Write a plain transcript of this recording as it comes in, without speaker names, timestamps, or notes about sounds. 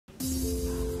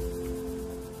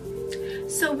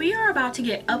So we are about to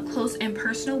get up close and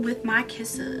personal with my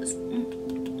kisses.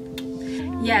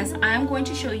 Yes, I am going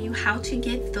to show you how to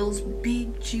get those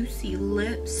big juicy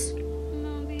lips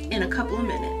in a couple of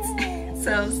minutes.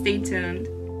 So stay tuned.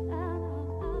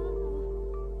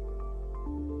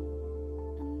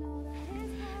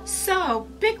 So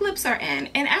big lips are in,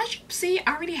 and as you see,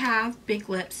 I already have big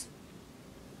lips,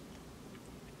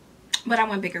 but I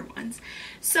want bigger ones.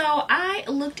 So I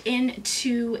looked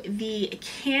into the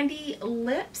candy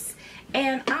lips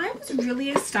and I was really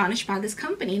astonished by this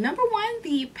company. Number one,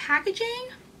 the packaging,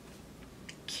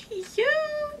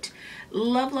 cute.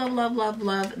 Love, love, love, love,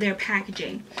 love their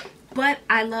packaging. But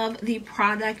I love the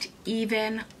product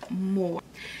even more.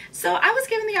 So I was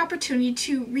given the opportunity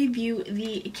to review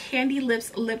the Candy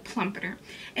Lips Lip Plumper.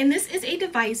 And this is a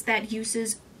device that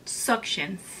uses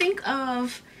suction. Think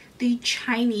of the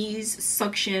Chinese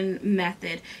suction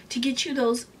method to get you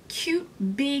those cute,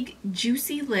 big,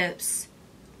 juicy lips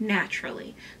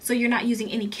naturally. So you're not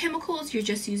using any chemicals, you're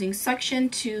just using suction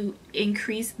to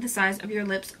increase the size of your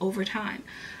lips over time.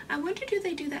 I wonder, do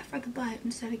they do that for the butt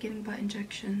instead of getting butt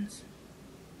injections?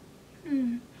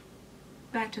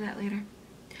 Back to that later.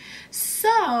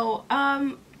 So,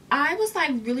 I was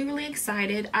like really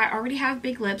excited. I already have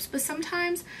big lips, but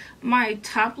sometimes my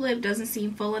top lip doesn't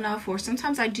seem full enough, or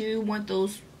sometimes I do want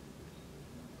those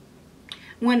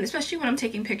especially when I'm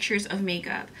taking pictures of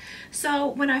makeup. So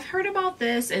when I've heard about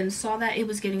this and saw that it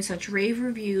was getting such rave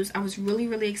reviews, I was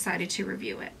really excited to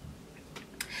review it.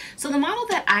 So the model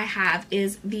that I have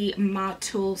is the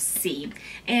Model C,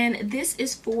 and this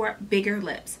is for bigger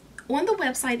lips. On the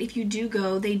website, if you do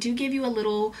go, they do give you a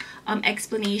little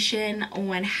explanation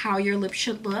on how your lips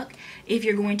should look if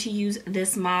you're going to use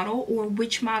this model, or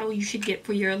which model you should get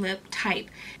for your lip type.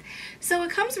 So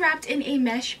it comes wrapped in a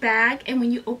mesh bag, and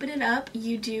when you open it up,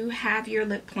 you do have your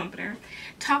lip plumper.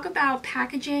 Talk about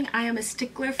packaging. I am a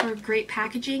stickler for great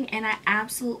packaging, and I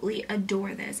absolutely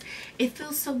adore this. It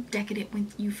feels so decadent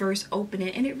when you first open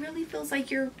it, and it really feels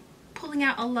like you're pulling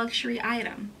out a luxury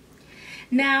item.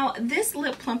 Now, this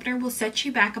lip plumper will set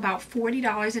you back about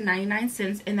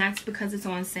 $40.99, and that's because it's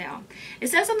on sale. It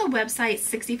says on the website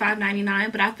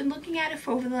 $65.99, but I've been looking at it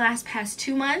for over the past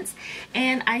 2 months,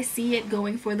 and I see it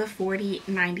going for the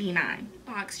 $40.99.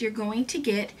 Box, you're going to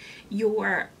get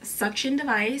your suction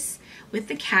device with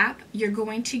the cap. You're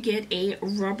going to get a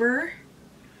rubber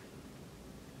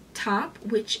top,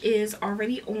 which is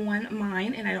already on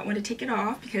mine, and I don't want to take it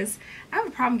off because I have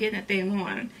a problem getting that thing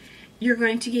on. You're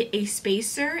going to get a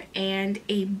spacer and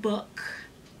a book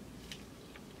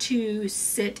to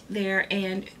sit there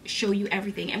and show you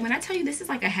everything. And when I tell you this is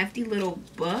like a hefty little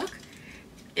book,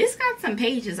 it's got some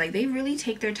pages. Like, they really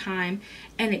take their time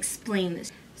and explain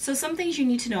this. So some things you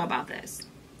need to know about this.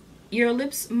 Your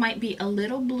lips might be a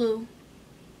little blue.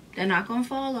 They're not going to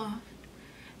fall off.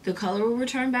 The color will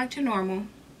return back to normal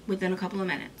within a couple of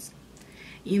minutes.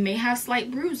 You may have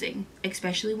slight bruising,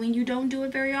 especially when you don't do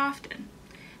it very often.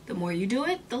 The more you do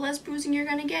it, the less bruising you're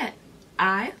gonna get.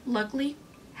 I, luckily,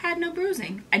 had no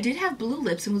bruising. I did have blue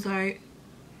lips and was like,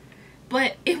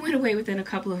 but it went away within a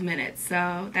couple of minutes,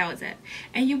 so that was it.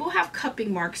 And you will have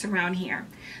cupping marks around here.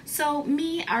 So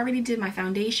me, I already did my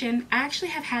foundation. I actually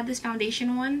have had this foundation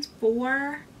on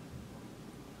for,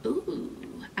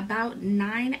 about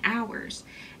 9 hours.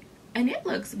 And it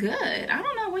looks good. I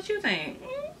don't know what you think.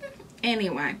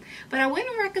 Anyway, but I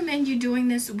wouldn't recommend you doing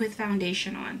this with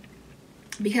foundation on,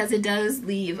 because it does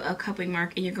leave a cupping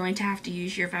mark, and you're going to have to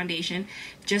use your foundation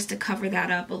just to cover that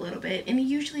up a little bit. And it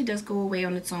usually does go away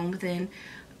on its own within,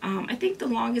 I think the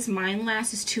longest mine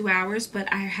lasts is 2 hours,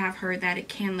 but I have heard that it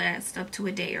can last up to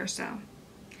a day or so.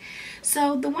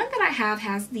 So the one that I have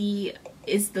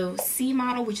is the C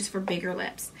model, which is for bigger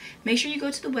lips. Make sure you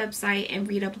go to the website and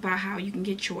read up about how you can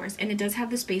get yours. And it does have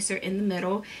the spacer in the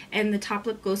middle, and the top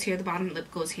lip goes here, the bottom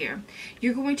lip goes here.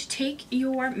 You're going to take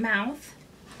your mouth,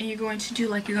 and you're going to do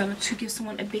like you're going to give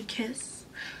someone a big kiss.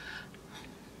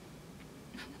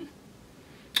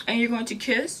 And you're going to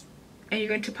kiss, and you're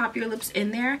going to pop your lips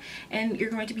in there, and you're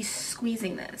going to be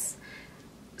squeezing this.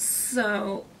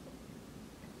 So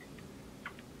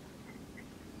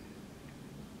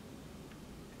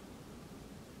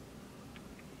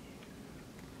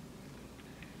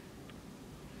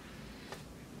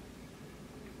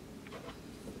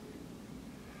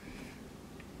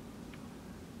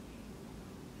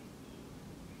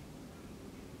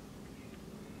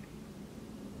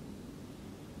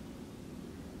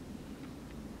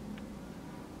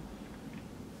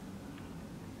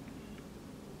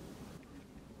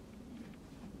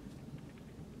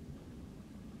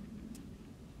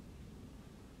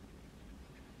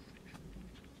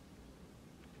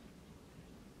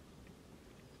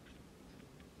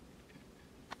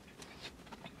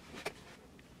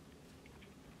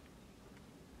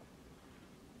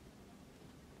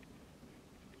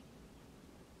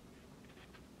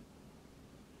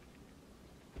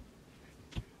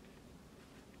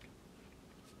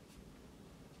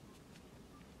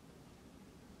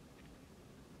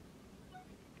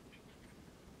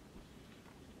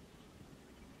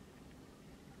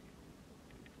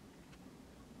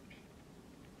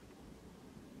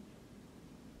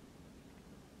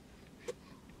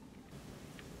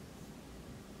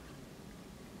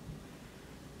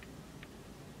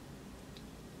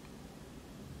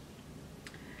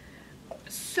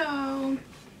So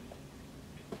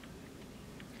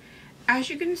as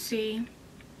you can see,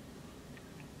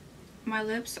 my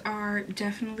lips are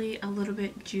definitely a little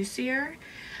bit juicier.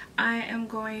 I am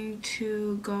going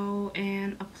to go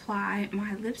and apply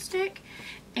my lipstick,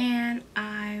 and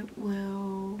I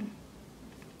will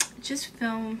just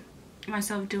film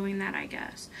myself doing that, I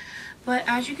guess. But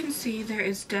as you can see, there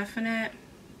is definite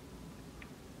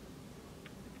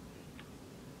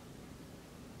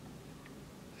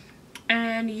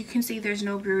and you can see there's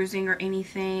no bruising or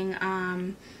anything.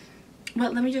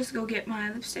 But let me just go get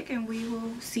my lipstick and we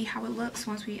will see how it looks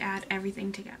once we add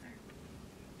everything together.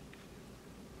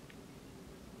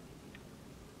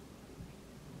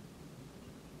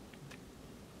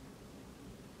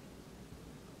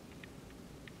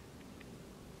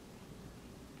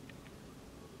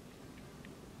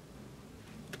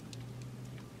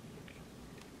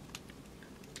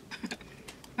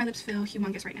 My lips feel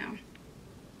humongous right now.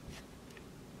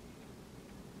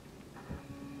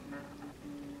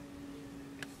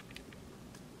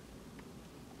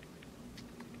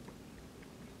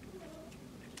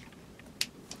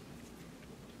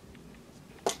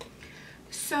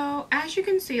 So as you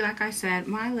can see, like I said,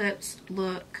 my lips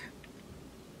look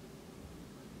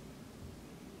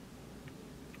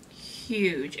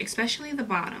huge, especially the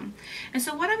bottom. And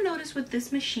so what I've noticed with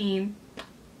this machine,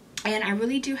 and I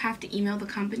really do have to email the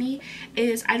company,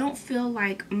 is I don't feel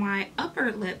like my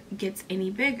upper lip gets any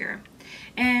bigger.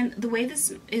 And the way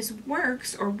this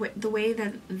works, or the way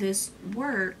that this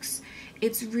works,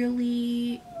 it's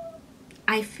really,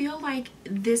 I feel like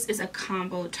this is a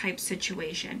combo type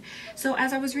situation. So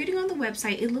as I was reading on the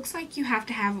website, it looks like you have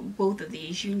to have both of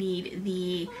these. You need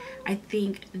the, I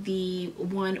think, the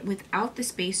one without the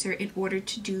spacer in order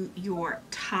to do your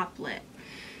top lip.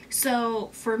 So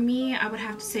for me, I would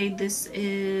have to say this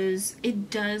is, it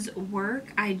does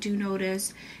work. I do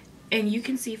notice, and you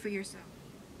can see for yourself.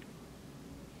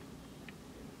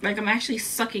 Like, I'm actually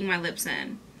sucking my lips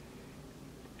in.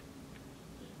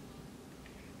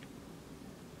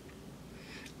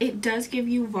 It does give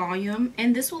you volume,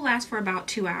 and this will last for about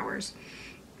 2 hours.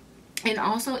 And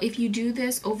also, if you do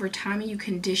this over time and you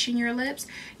condition your lips,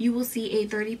 you will see a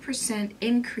 30%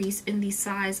 increase in the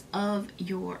size of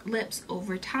your lips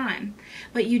over time.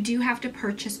 But you do have to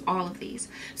purchase all of these.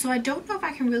 So I don't know if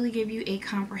I can really give you a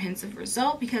comprehensive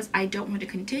result, because I don't want to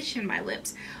condition my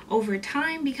lips over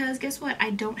time, because guess what?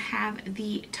 I don't have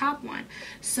the top one.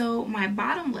 So my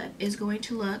bottom lip is going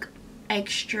to look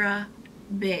extra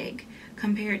big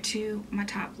compared to my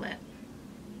top lip.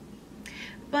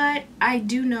 But I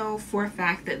do know for a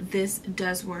fact that this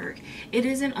does work. It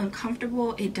isn't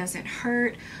uncomfortable, it doesn't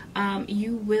hurt.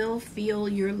 You will feel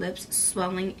your lips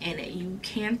swelling in it. You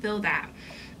can feel that.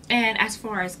 And as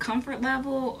far as comfort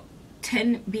level,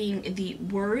 10 being the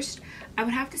worst, I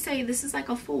would have to say this is like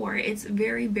a 4. It's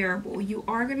very bearable. You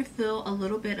are going to feel a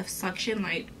little bit of suction,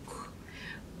 like,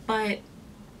 but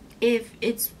if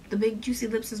it's the big juicy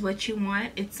lips is what you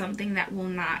want, it's something that will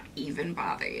not even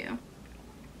bother you.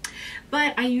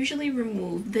 But I usually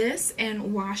remove this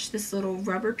and wash this little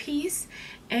rubber piece,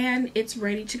 and it's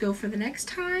ready to go for the next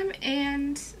time,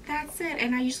 and that's it.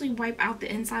 And I usually wipe out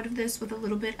the inside of this with a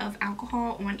little bit of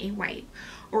alcohol on a wipe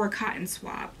or a cotton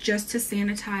swab, just to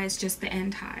sanitize just the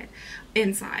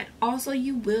inside. Also,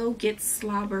 you will get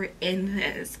slobber in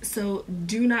this, so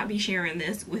do not be sharing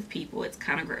this with people. It's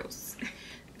kind of gross.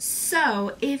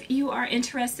 So if you are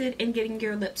interested in getting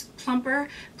your lips plumper,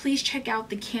 please check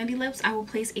out the Candy Lips. I will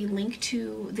place a link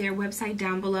to their website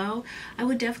down below. I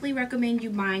would definitely recommend you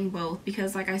buying both,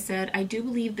 because like I said, I do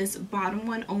believe this bottom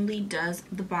one only does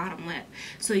the bottom lip.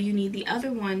 So you need the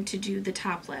other one to do the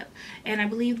top lip. And I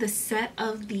believe the set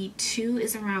of the two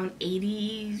is around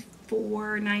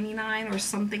 $84.99 or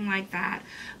something like that.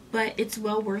 But it's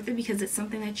well worth it, because it's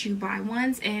something that you buy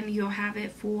once and you'll have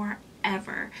it for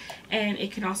ever, and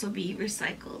it can also be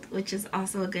recycled, which is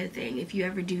also a good thing. If you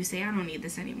ever do say I don't need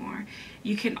this anymore,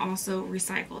 you can also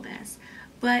recycle this.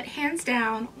 But hands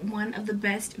down, one of the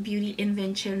best beauty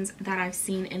inventions that I've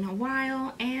seen in a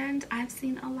while, and I've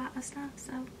seen a lot of stuff.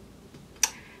 So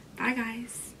bye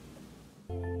guys.